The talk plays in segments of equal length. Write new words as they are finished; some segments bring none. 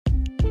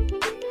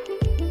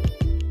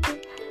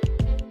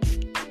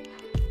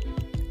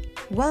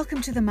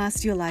Welcome to the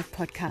Master Your Life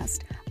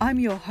podcast. I'm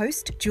your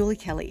host, Julie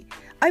Kelly.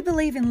 I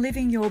believe in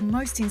living your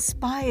most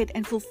inspired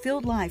and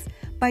fulfilled life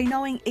by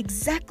knowing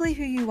exactly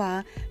who you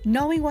are,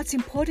 knowing what's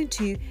important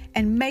to you,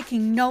 and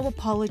making no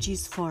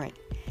apologies for it.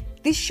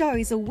 This show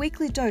is a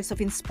weekly dose of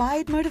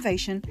inspired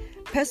motivation,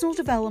 personal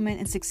development,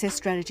 and success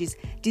strategies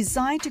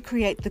designed to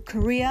create the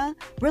career,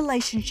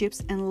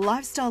 relationships, and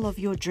lifestyle of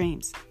your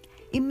dreams.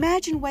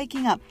 Imagine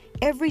waking up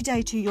every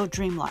day to your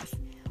dream life.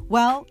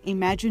 Well,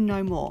 imagine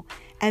no more,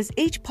 as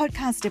each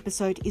podcast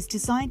episode is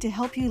designed to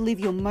help you live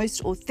your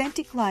most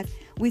authentic life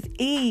with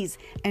ease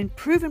and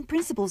proven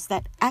principles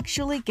that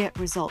actually get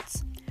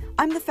results.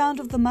 I'm the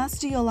founder of the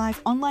Master Your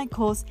Life online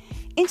course,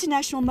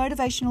 international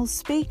motivational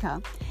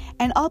speaker,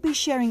 and I'll be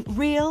sharing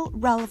real,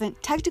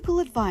 relevant, tactical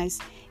advice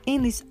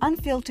in this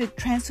unfiltered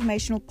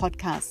transformational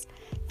podcast.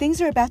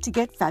 Things are about to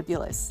get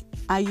fabulous.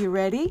 Are you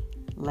ready?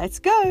 Let's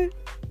go.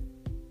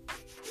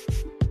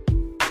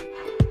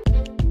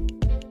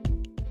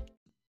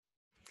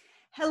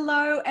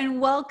 Hello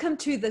and welcome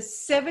to the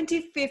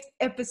 75th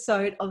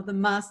episode of the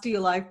Master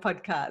Your Life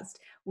podcast.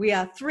 We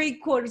are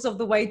 3/4 of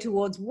the way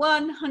towards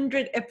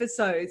 100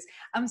 episodes.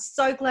 I'm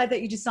so glad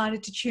that you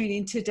decided to tune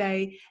in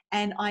today,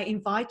 and I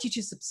invite you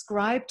to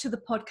subscribe to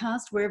the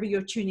podcast wherever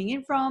you're tuning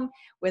in from,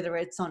 whether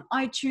it's on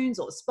iTunes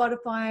or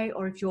Spotify,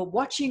 or if you're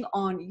watching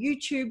on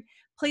YouTube,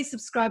 please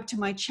subscribe to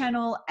my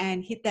channel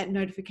and hit that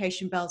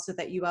notification bell so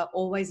that you are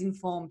always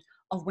informed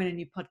of when a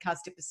new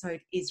podcast episode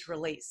is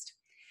released.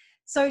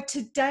 So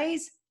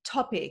today's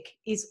topic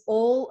is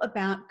all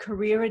about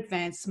career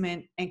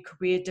advancement and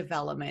career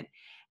development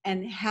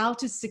and how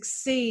to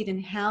succeed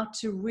and how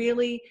to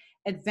really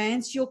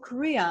advance your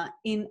career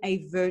in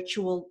a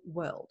virtual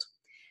world.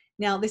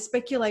 Now, there's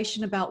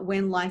speculation about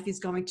when life is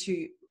going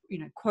to,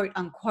 quote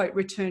unquote,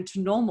 return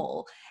to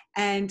normal.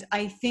 And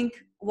I think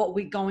what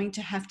we're going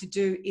to have to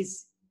do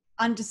is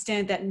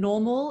understand that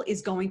normal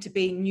is going to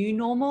be new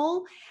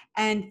normal,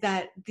 and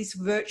that this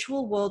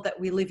virtual world that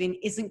we live in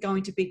isn't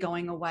going to be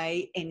going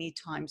away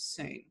anytime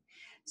soon.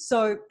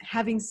 So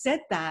having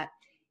said that,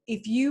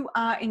 if you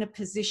are in a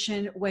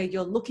position where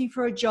you're looking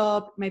for a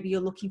job, maybe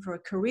you're looking for a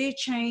career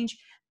change,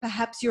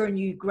 perhaps you're a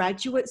new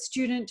graduate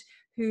student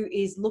who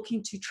is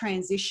looking to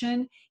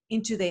transition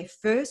into their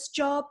first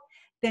job,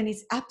 then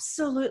it's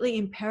absolutely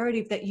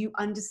imperative that you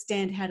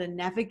understand how to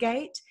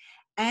navigate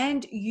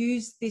and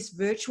use this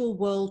virtual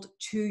world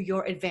to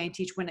your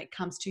advantage when it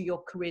comes to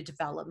your career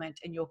development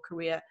and your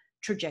career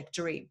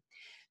trajectory.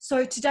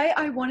 So today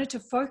I wanted to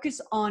focus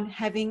on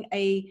having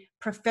a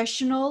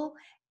professional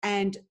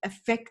and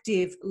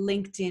effective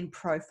LinkedIn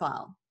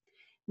profile.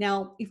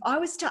 Now, if I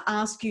was to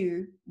ask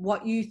you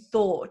what you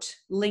thought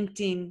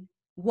LinkedIn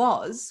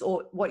was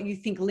or what you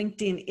think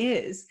LinkedIn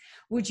is,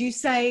 would you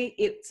say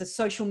it's a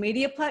social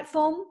media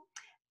platform,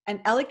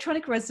 an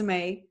electronic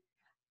resume,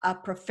 a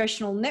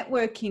professional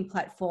networking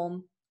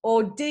platform,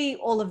 or D,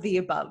 all of the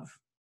above?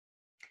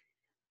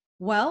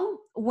 Well,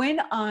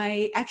 when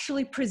I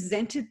actually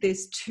presented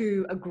this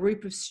to a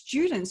group of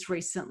students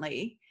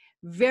recently,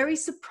 very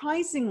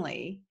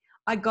surprisingly,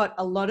 I got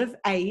a lot of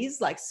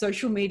A's, like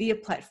social media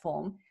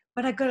platform,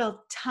 but I got a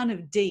ton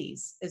of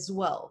D's as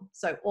well.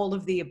 So all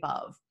of the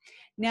above.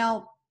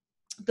 Now,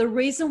 the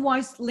reason why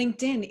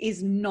LinkedIn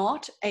is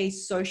not a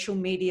social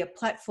media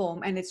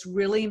platform, and it's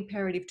really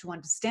imperative to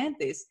understand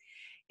this,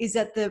 is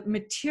that the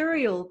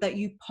material that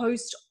you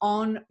post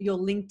on your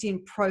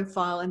LinkedIn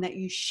profile and that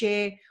you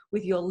share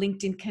with your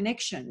LinkedIn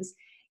connections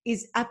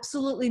is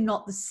absolutely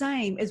not the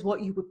same as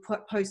what you would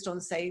post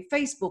on, say,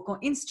 Facebook or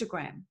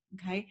Instagram,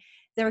 okay?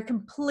 There are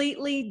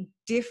completely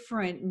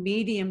different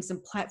mediums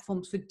and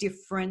platforms for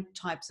different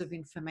types of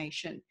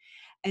information.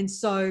 And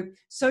so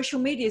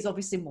social media is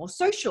obviously more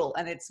social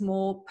and it's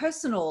more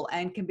personal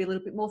and can be a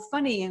little bit more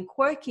funny and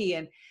quirky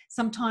and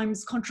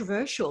sometimes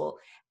controversial.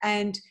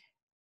 And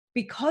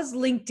because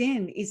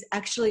LinkedIn is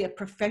actually a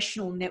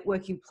professional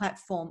networking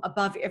platform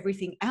above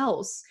everything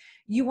else,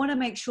 you want to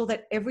make sure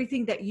that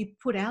everything that you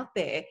put out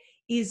there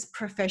is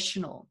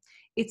professional.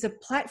 It's a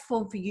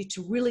platform for you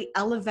to really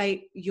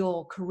elevate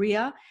your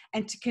career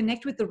and to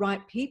connect with the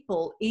right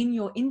people in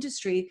your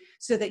industry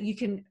so that you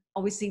can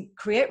obviously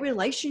create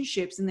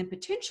relationships and then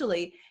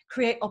potentially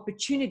create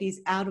opportunities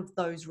out of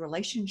those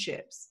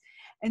relationships.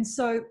 And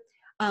so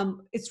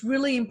it's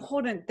really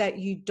important that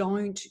you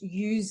don't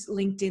use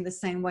LinkedIn the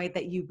same way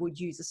that you would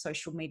use a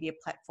social media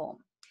platform.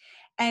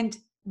 And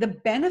the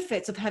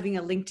benefits of having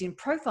a LinkedIn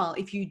profile,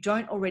 if you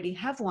don't already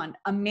have one,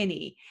 are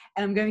many.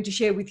 And I'm going to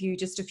share with you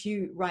just a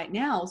few right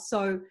now.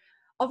 So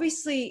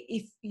obviously,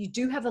 if you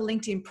do have a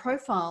LinkedIn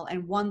profile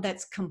and one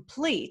that's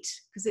complete,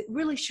 because it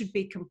really should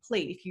be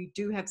complete if you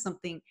do have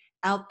something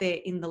out there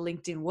in the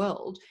LinkedIn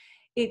world,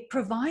 it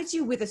provides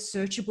you with a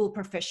searchable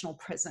professional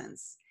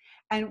presence.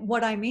 And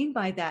what I mean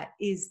by that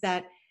is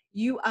that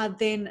you are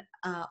then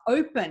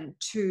open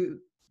to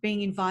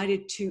being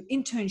invited to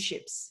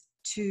internships,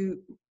 to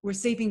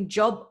receiving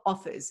job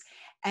offers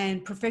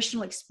and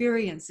professional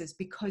experiences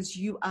because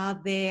you are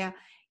there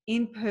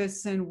in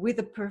person with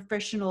a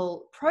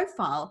professional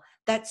profile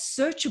that's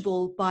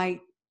searchable by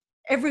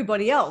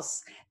everybody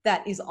else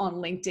that is on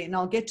LinkedIn.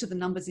 I'll get to the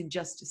numbers in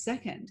just a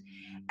second.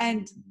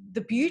 And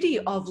the beauty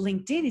of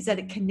LinkedIn is that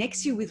it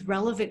connects you with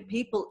relevant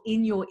people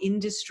in your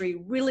industry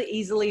really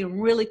easily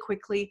and really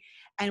quickly.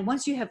 And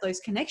once you have those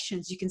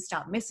connections, you can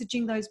start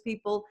messaging those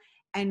people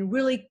and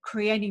really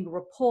creating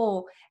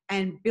rapport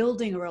and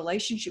building a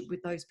relationship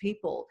with those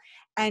people.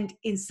 And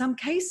in some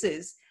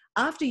cases,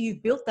 after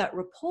you've built that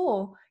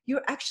rapport,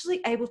 you're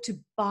actually able to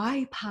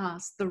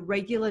bypass the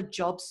regular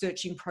job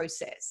searching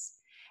process.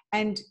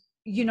 And,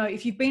 you know,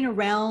 if you've been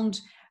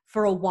around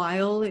for a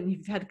while and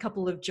you've had a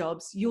couple of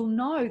jobs, you'll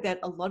know that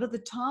a lot of the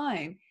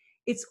time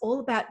it's all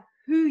about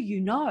who you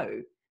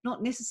know,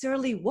 not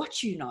necessarily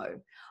what you know.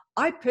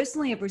 I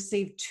personally have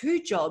received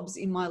 2 jobs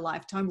in my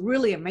lifetime,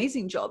 really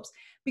amazing jobs,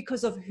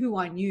 because of who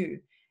I knew.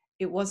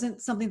 It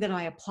wasn't something that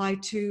I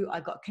applied to.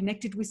 I got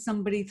connected with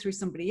somebody through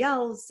somebody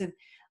else, and,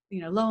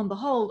 you know, lo and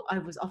behold, I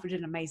was offered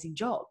an amazing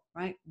job,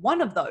 right?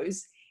 One of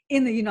those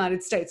in the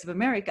United States of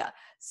America.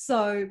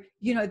 So,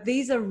 you know,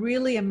 these are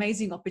really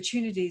amazing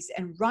opportunities.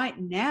 And right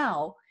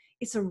now,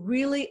 it's a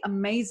really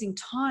amazing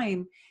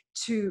time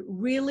to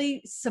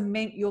really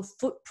cement your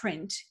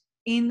footprint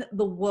in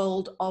the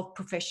world of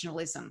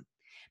professionalism,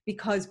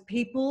 because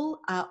people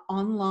are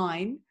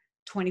online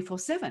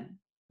 24/7,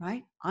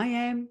 right? I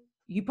am,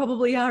 you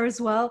probably are as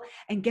well.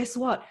 And guess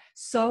what?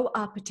 So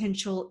are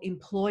potential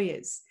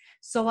employers.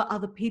 So are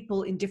other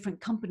people in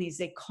different companies.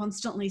 They're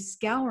constantly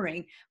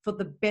scouring for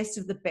the best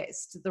of the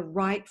best, the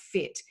right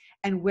fit.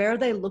 And where are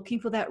they looking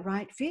for that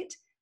right fit?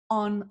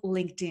 On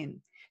LinkedIn.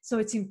 So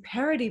it's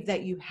imperative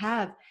that you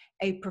have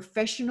a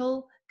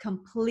professional,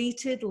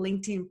 completed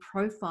LinkedIn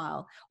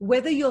profile,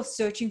 whether you're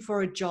searching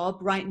for a job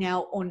right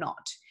now or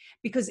not,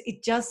 because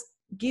it just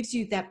gives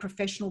you that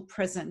professional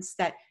presence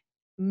that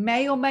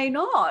may or may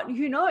not,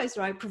 who knows,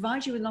 right,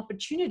 provide you with an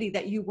opportunity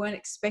that you weren't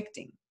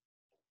expecting.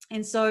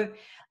 And so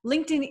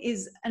LinkedIn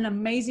is an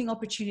amazing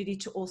opportunity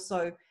to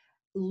also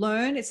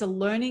learn. It's a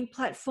learning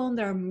platform.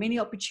 There are many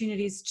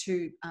opportunities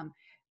to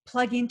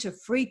plug into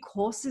free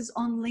courses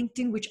on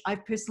LinkedIn, which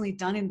I've personally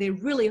done, and they're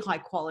really high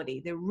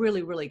quality. They're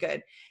really, really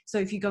good. So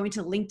if you go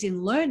into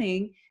LinkedIn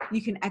Learning,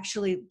 you can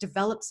actually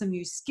develop some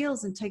new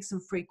skills and take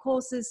some free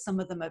courses. Some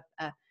of them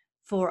are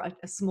for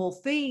a small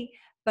fee,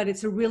 but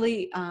it's a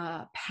really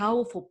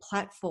powerful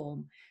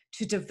platform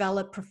to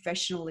develop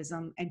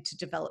professionalism and to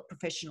develop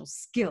professional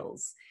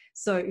skills.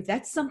 So if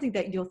that's something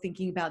that you're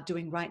thinking about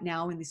doing right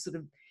now in this sort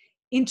of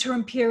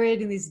interim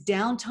period, in this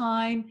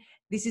downtime,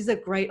 this is a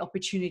great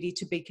opportunity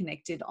to be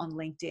connected on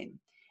LinkedIn.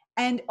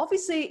 And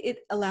obviously it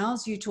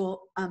allows you to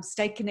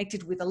stay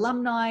connected with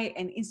alumni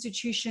and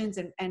institutions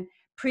and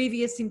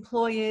previous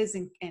employers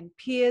and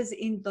peers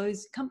in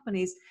those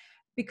companies,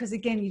 because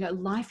again, you know,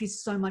 life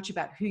is so much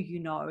about who you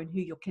know and who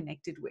you're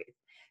connected with.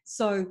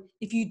 So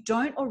if you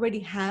don't already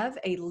have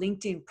a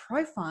LinkedIn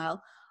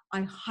profile,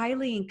 I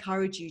highly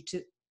encourage you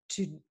to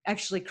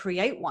actually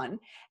create one.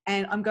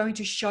 And I'm going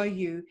to show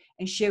you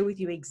and share with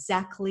you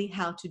exactly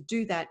how to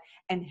do that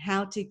and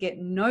how to get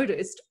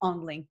noticed on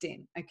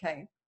LinkedIn.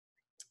 Okay.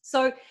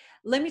 So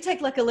let me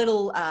take like a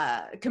little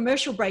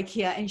commercial break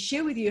here and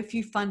share with you a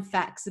few fun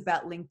facts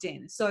about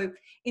LinkedIn. So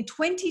in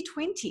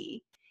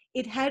 2020,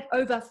 it had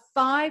over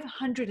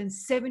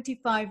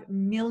 575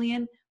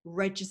 million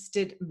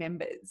registered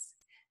members.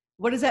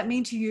 What does that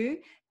mean to you?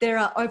 There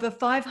are over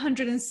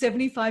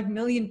 575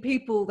 million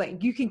people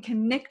that you can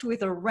connect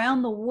with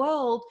around the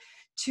world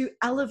to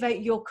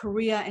elevate your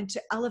career and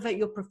to elevate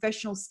your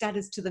professional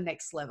status to the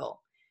next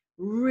level.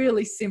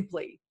 Really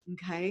simply,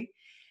 okay?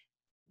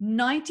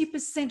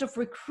 90% of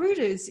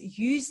recruiters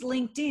use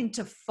LinkedIn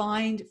to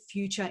find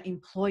future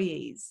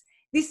employees.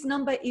 This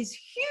number is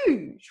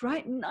huge,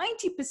 right?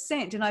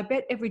 90%. And I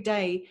bet every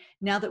day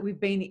now that we've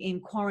been in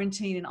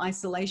quarantine and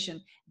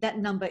isolation, that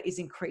number is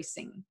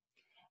increasing.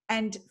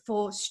 And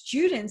for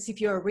students,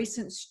 if you're a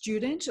recent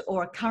student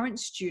or a current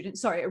student,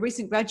 sorry, a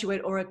recent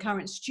graduate or a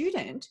current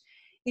student,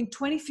 in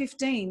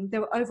 2015, there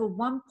were over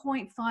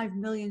 1.5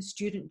 million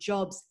student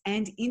jobs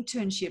and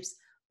internships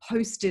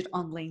posted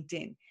on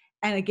LinkedIn.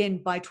 And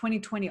again, by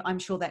 2020, I'm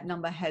sure that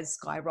number has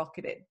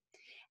skyrocketed.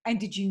 And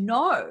did you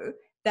know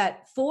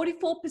that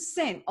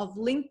 44% of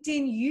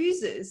LinkedIn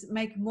users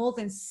make more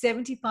than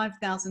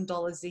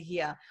 $75,000 a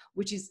year,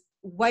 which is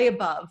way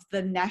above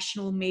the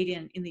national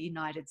median in the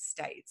United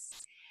States?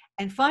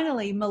 And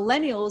finally,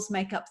 millennials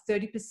make up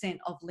 30%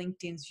 of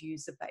LinkedIn's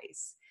user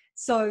base.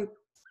 So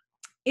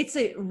it's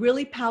a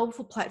really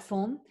powerful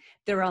platform.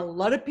 There are a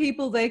lot of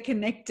people there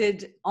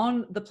connected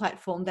on the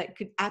platform that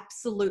could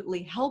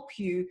absolutely help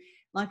you,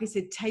 like I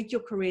said, take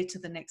your career to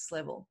the next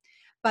level.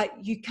 But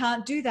you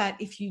can't do that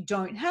if you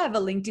don't have a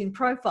LinkedIn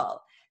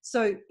profile.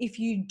 So if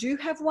you do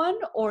have one,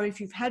 or if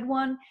you've had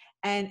one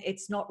and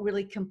it's not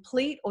really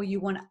complete, or you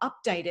want to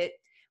update it,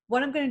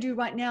 what I'm going to do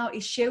right now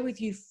is share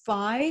with you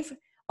 5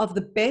 of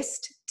the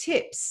best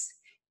tips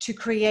to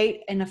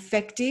create an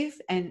effective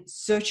and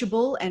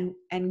searchable and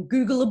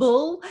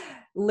Googleable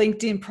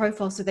LinkedIn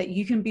profile so that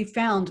you can be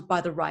found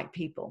by the right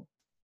people.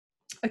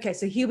 Okay,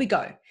 so here we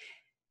go.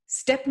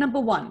 Step number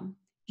 1,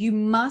 you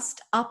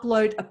must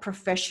upload a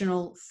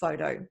professional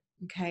photo.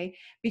 okay?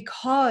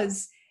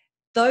 Because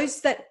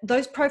those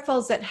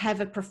profiles that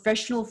have a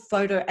professional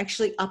photo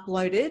actually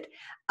uploaded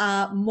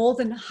are more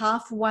than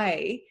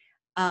halfway,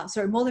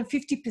 more than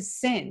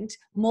 50%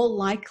 more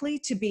likely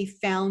to be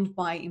found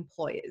by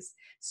employers.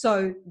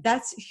 So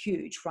that's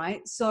huge,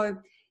 right? So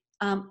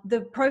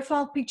the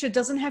profile picture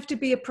doesn't have to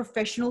be a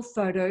professional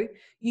photo.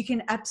 You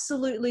can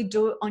absolutely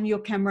do it on your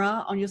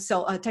camera, on your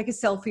take a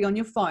selfie on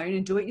your phone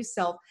and do it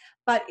yourself.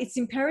 But it's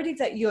imperative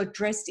that you're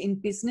dressed in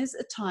business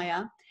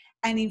attire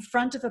and in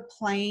front of a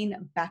plain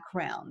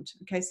background,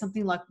 okay,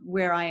 something like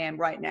where I am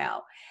right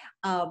now.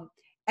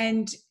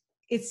 And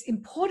it's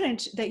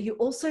important that you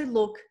also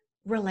look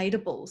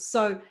relatable.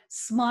 So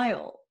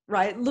smile,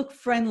 right? Look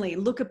friendly,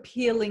 look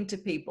appealing to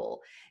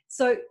people.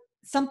 So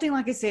something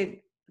like I said,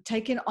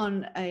 taken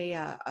on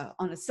a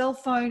cell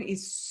phone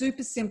is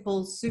super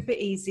simple, super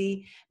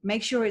easy.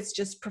 Make sure it's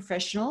just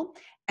professional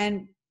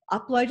and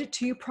upload it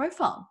to your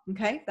profile.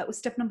 Okay, that was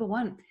step number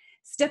one.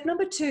 Step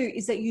number two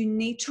is that you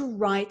need to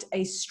write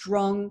a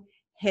strong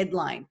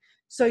headline.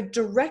 So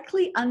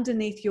directly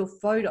underneath your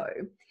photo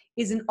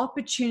is an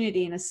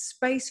opportunity and a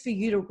space for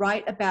you to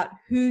write about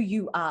who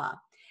you are.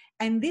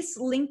 And this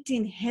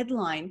LinkedIn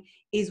headline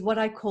is what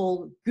I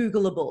call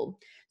Googleable.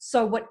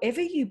 So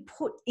whatever you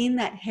put in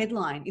that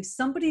headline, if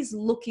somebody's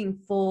looking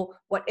for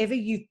whatever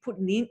you've put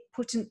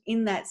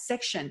in that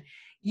section,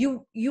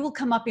 you will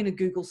come up in a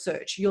Google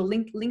search. Your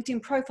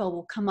LinkedIn profile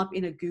will come up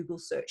in a Google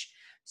search.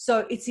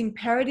 So it's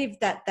imperative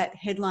that that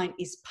headline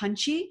is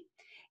punchy,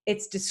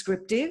 it's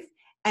descriptive,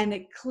 and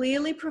it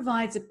clearly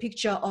provides a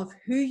picture of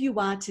who you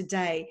are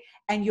today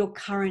and your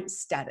current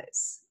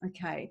status,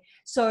 okay?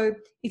 So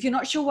if you're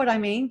not sure what I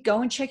mean,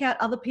 go and check out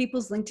other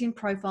people's LinkedIn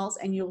profiles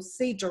and you'll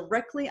see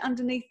directly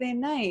underneath their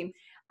name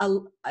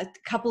a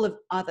couple of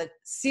other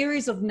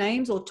series of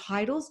names or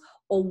titles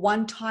or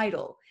one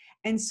title.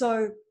 And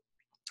so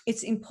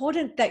it's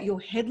important that your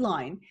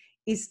headline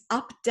is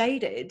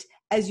updated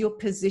as your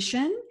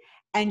position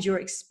and your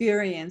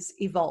experience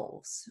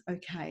evolves,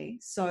 okay?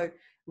 So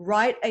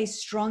write a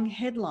strong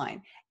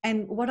headline.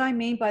 And what I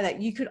mean by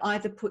that, you could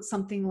either put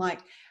something like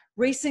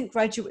recent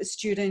graduate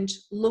student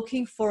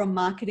looking for a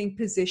marketing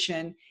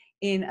position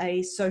in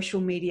a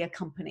social media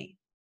company,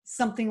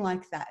 something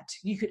like that.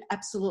 You could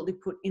absolutely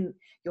put in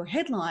your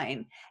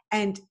headline,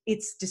 and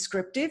it's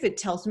descriptive. It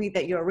tells me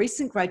that you're a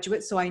recent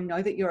graduate, so I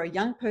know that you're a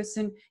young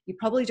person. You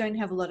probably don't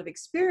have a lot of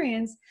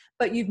experience,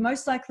 but you've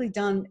most likely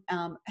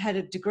had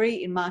a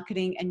degree in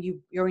marketing and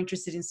you're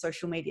interested in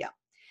social media.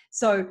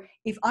 So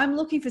if I'm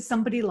looking for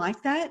somebody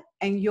like that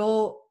and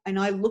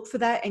I look for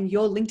that and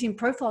your LinkedIn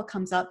profile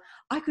comes up,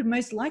 I could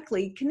most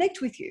likely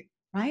connect with you,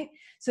 right?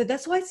 So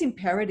that's why it's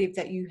imperative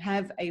that you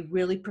have a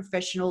really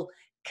professional,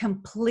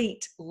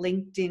 complete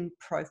LinkedIn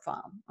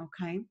profile,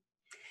 okay?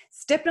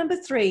 Step number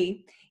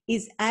three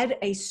is add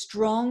a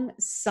strong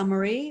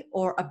summary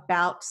or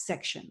about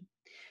section.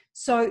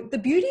 So the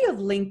beauty of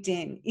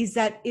LinkedIn is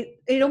that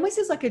it almost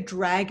is like a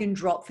drag and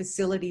drop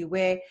facility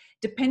where,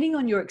 depending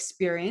on your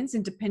experience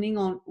and depending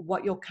on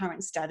what your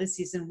current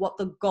status is and what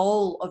the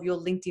goal of your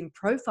LinkedIn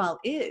profile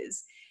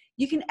is,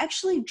 you can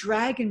actually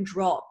drag and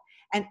drop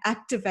and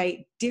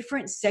activate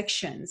different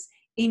sections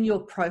in your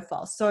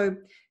profile. So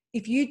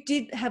if you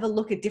did have a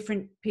look at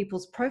different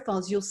people's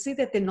profiles, you'll see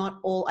that they're not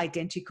all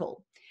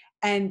identical.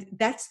 And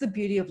that's the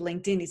beauty of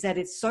LinkedIn, is that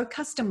it's so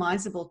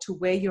customizable to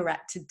where you're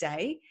at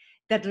today,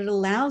 that it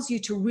allows you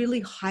to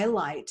really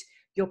highlight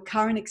your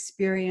current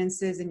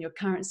experiences and your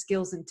current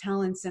skills and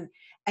talents and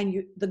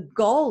the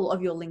goal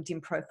of your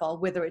LinkedIn profile,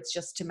 whether it's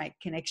just to make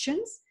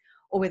connections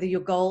or whether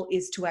your goal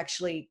is to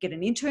actually get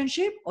an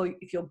internship, or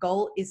if your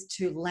goal is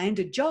to land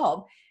a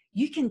job.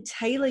 You can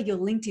tailor your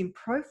LinkedIn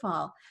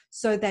profile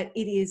so that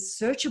it is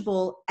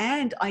searchable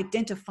and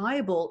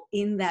identifiable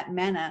in that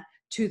manner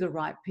to the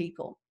right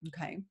people,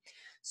 okay?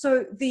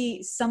 So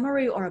the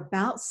summary or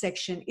about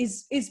section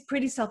is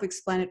pretty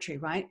self-explanatory,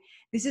 right?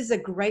 This is a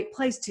great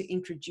place to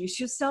introduce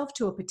yourself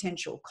to a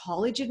potential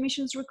college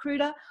admissions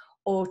recruiter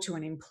or to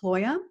an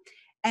employer.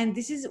 And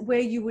this is where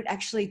you would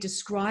actually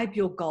describe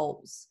your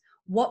goals.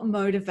 What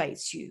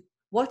motivates you?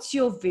 What's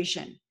your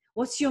vision?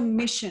 What's your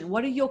mission?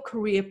 What are your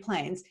career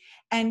plans?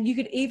 And you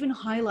could even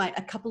highlight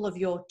a couple of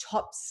your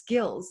top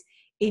skills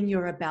in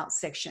your about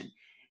section.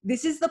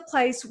 This is the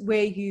place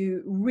where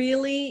you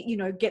really,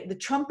 get the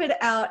trumpet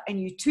out and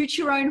you toot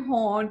your own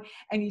horn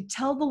and you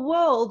tell the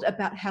world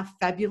about how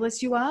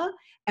fabulous you are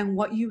and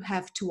what you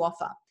have to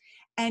offer.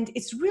 And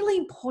it's really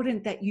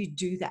important that you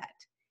do that.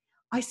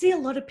 I see a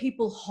lot of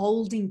people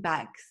holding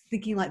back,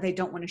 thinking like they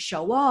don't want to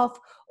show off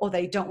or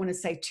they don't want to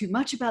say too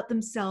much about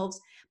themselves.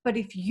 But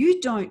if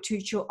you don't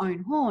toot your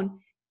own horn,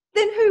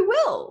 then who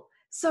will?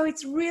 So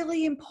it's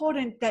really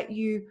important that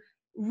you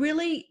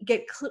really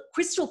get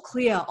crystal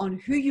clear on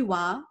who you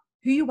are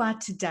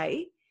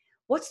today,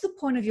 what's the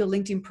point of your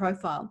LinkedIn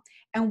profile,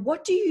 and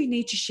what do you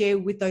need to share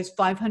with those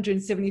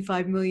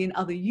 575 million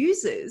other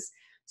users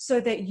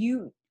so that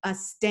you are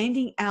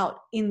standing out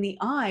in the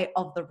eye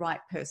of the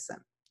right person,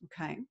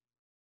 okay?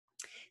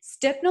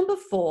 Step number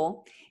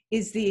 4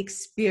 is the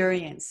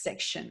experience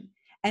section.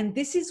 And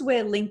this is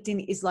where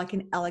LinkedIn is like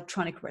an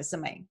electronic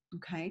resume.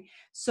 Okay.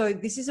 So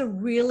this is a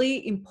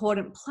really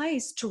important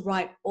place to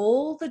write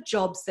all the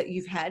jobs that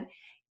you've had,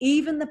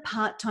 even the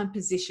part-time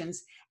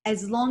positions,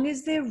 as long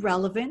as they're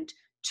relevant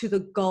to the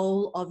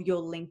goal of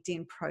your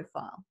LinkedIn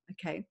profile.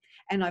 Okay.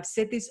 And I've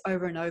said this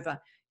over and over.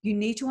 You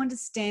need to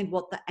understand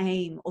what the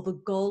aim or the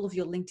goal of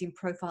your LinkedIn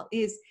profile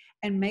is,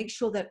 and make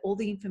sure that all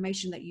the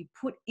information that you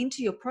put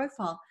into your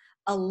profile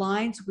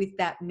aligns with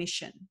that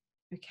mission.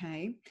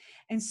 Okay.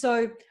 And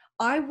so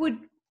I would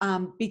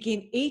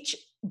begin each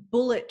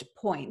bullet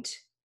point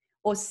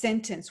or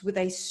sentence with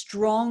a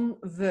strong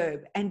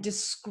verb and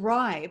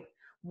describe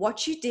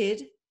what you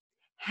did,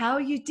 how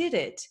you did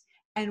it,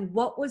 and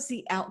what was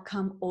the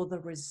outcome or the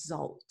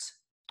result.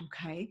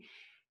 Okay.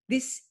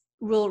 This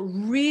will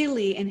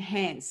really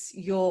enhance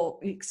your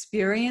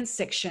experience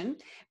section,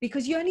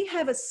 because you only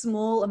have a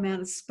small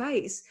amount of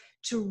space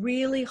to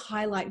really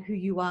highlight who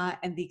you are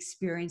and the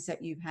experience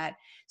that you've had.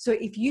 So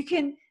if you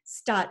can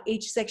start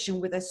each section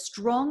with a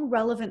strong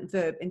relevant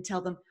verb and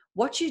tell them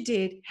what you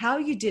did, how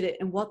you did it,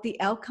 and what the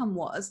outcome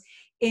was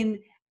in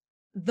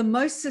the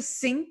most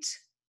succinct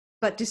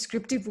but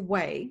descriptive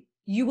way,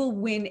 you will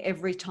win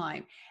every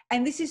time.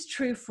 And this is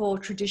true for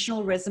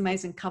traditional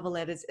resumes and cover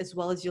letters, as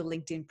well as your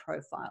LinkedIn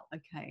profile,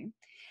 okay?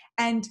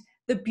 And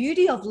the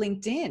beauty of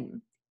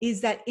LinkedIn is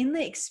that in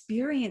the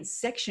experience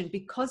section,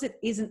 because it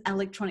is an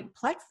electronic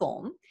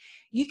platform,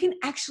 you can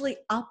actually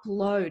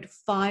upload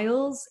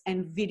files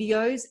and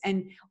videos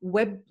and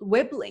web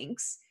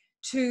links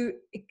to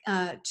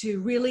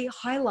really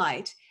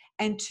highlight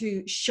and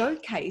to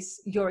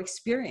showcase your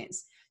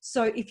experience.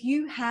 So if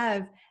you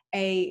have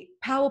a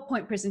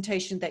PowerPoint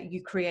presentation that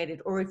you created,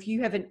 or if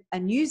you have a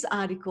news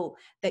article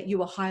that you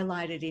were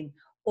highlighted in,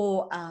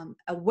 or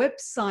a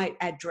website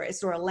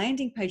address or a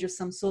landing page of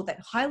some sort that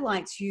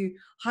highlights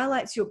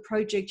your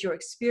project, your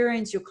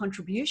experience, your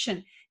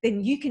contribution,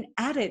 then you can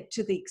add it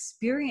to the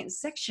experience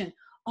section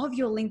of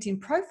your LinkedIn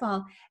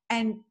profile,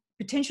 and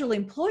potential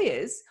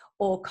employers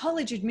or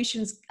college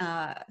admissions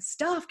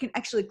staff can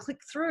actually click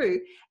through,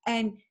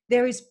 and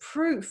there is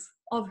proof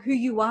of who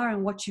you are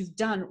and what you've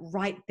done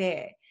right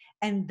there.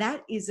 And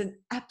that is an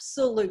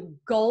absolute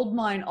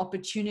goldmine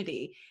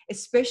opportunity,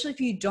 especially if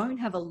you don't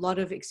have a lot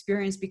of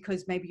experience,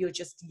 because maybe you're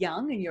just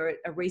young and you're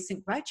a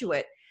recent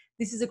graduate.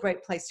 This is a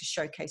great place to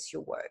showcase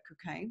your work,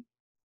 okay?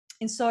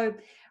 And so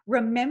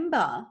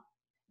remember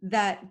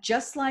that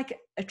just like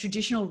a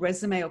traditional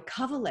resume or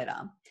cover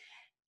letter,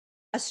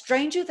 a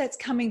stranger that's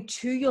coming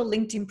to your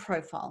LinkedIn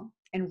profile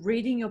and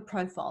reading your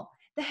profile,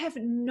 they have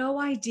no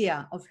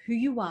idea of who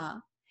you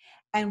are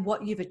and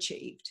what you've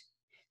achieved.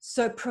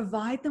 So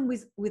provide them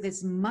with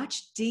as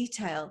much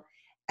detail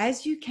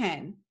as you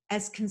can,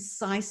 as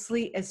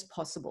concisely as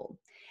possible.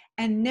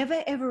 And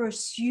never ever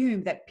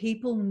assume that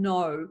people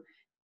know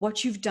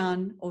what you've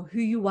done or who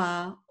you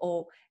are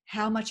or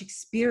how much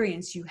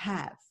experience you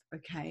have,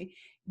 okay?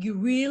 You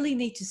really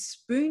need to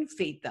spoon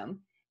feed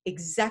them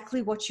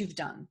exactly what you've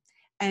done.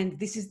 And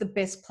this is the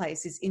best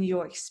place, is in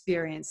your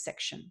experience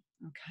section,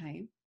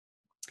 okay?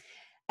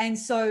 And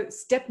so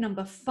step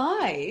number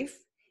 5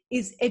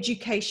 is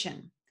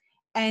education.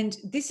 And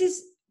this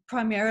is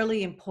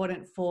primarily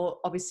important for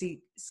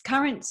obviously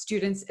current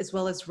students as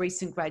well as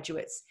recent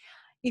graduates.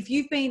 If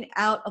you've been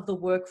out of the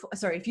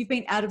if you've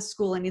been out of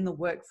school and in the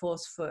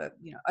workforce for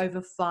over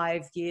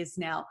 5 years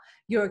now,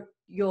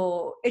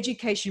 your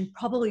education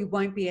probably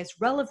won't be as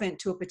relevant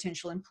to a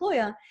potential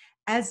employer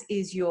as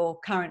is your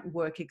current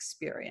work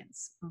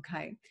experience.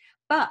 Okay,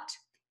 but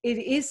it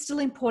is still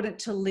important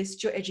to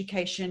list your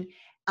education,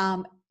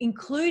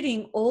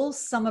 including all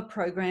summer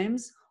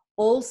programs,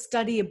 all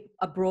study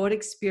abroad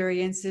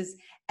experiences,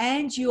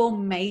 and your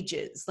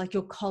majors, like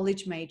your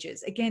college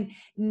majors. Again,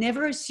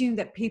 never assume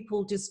that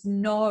people just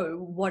know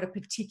what a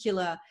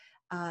particular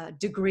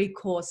degree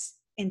course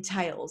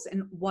entails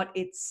and what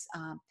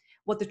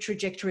the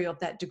trajectory of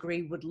that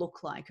degree would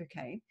look like,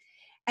 okay?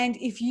 And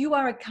if you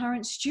are a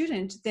current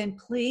student, then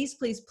please,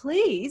 please,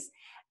 please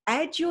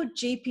add your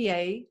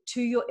GPA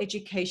to your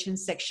education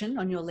section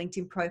on your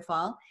LinkedIn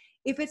profile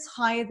if it's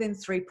higher than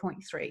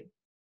 3.3.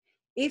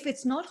 If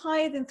it's not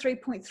higher than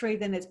 3.3,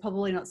 then it's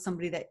probably not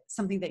something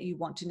that you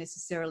want to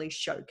necessarily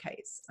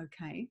showcase,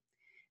 okay?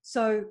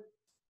 So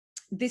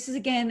this is,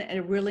 again,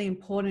 a really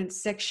important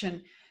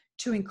section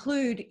to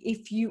include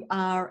if you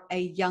are a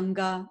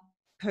younger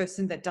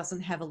person that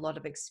doesn't have a lot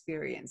of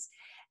experience.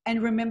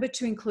 And remember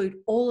to include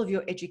all of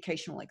your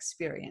educational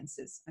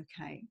experiences,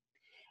 okay?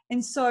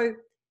 And so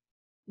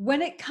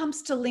when it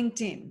comes to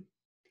LinkedIn,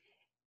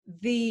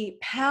 the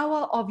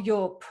power of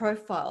your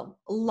profile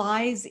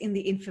lies in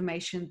the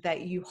information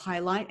that you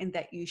highlight and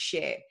that you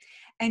share.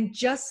 And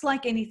just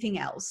like anything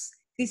else,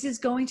 this is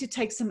going to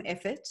take some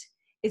effort.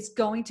 It's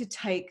going to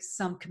take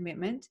some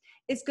commitment.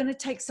 It's going to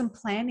take some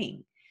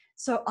planning.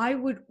 So I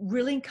would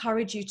really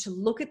encourage you to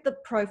look at the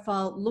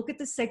profile, look at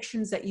the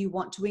sections that you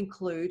want to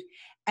include,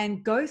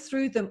 and go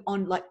through them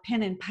on like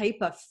pen and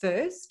paper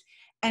first,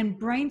 and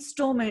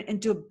brainstorm it and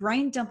do a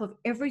brain dump of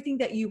everything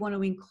that you want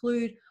to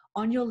include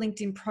on your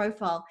LinkedIn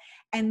profile,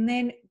 and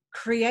then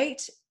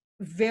create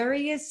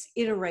various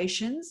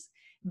iterations,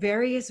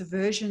 various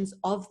versions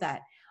of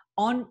that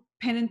on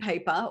pen and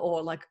paper,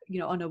 or like,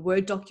 on a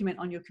Word document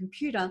on your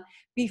computer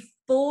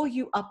before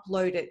you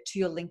upload it to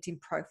your LinkedIn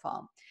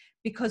profile.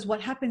 Because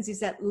what happens is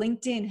that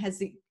LinkedIn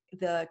has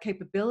the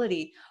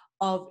capability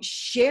of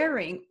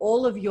sharing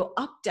all of your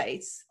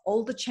updates,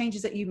 all the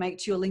changes that you make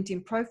to your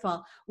LinkedIn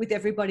profile with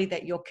everybody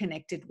that you're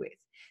connected with.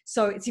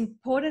 So it's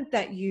important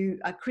that you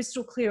are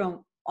crystal clear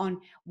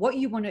on what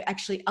you want to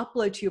actually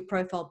upload to your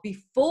profile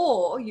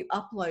before you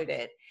upload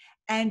it,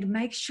 and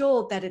make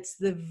sure that it's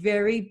the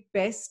very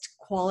best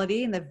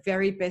quality and the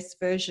very best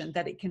version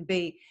that it can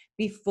be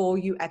before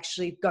you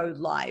actually go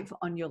live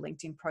on your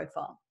LinkedIn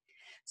profile.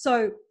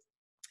 So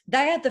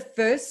they are the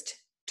first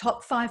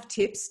top 5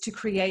 tips to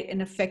create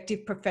an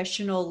effective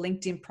professional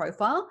LinkedIn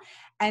profile.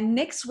 And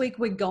next week,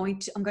 I'm going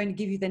to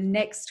give you the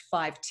next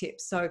 5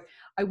 tips. So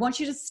I want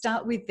you to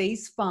start with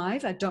these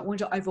 5. I don't want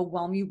to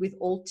overwhelm you with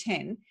all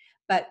 10,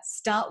 but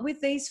start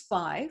with these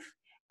 5.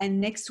 And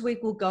next week,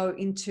 we'll go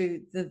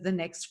into the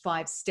next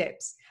 5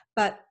 steps.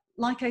 But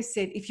like I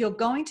said, if you're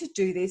going to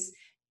do this,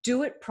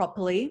 do it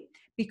properly,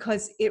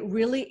 because it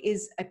really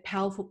is a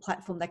powerful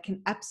platform that can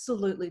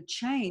absolutely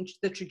change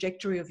the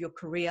trajectory of your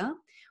career.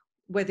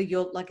 Whether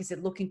you're, like I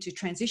said, looking to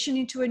transition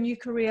into a new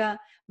career,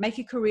 make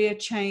a career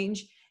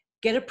change,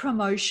 get a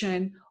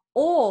promotion,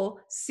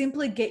 or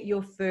simply get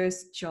your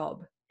first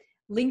job.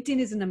 LinkedIn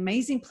is an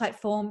amazing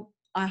platform.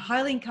 I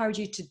highly encourage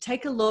you to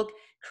take a look,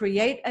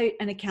 create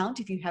an account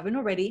if you haven't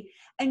already,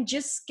 and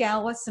just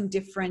scour some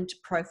different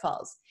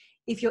profiles.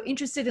 If you're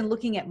interested in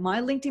looking at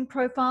my LinkedIn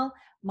profile,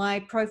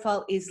 my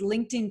profile is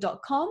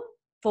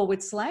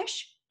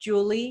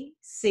linkedin.com/Julie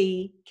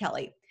C.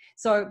 Kelly.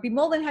 So be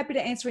more than happy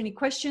to answer any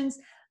questions.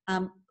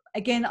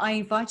 Again, I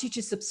invite you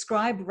to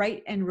subscribe,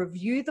 rate, and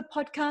review the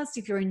podcast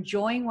if you're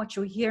enjoying what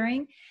you're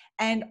hearing.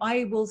 And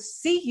I will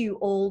see you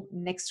all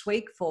next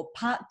week for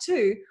part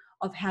 2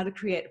 of how to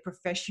create a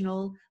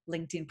professional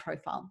LinkedIn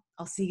profile.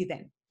 I'll see you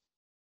then.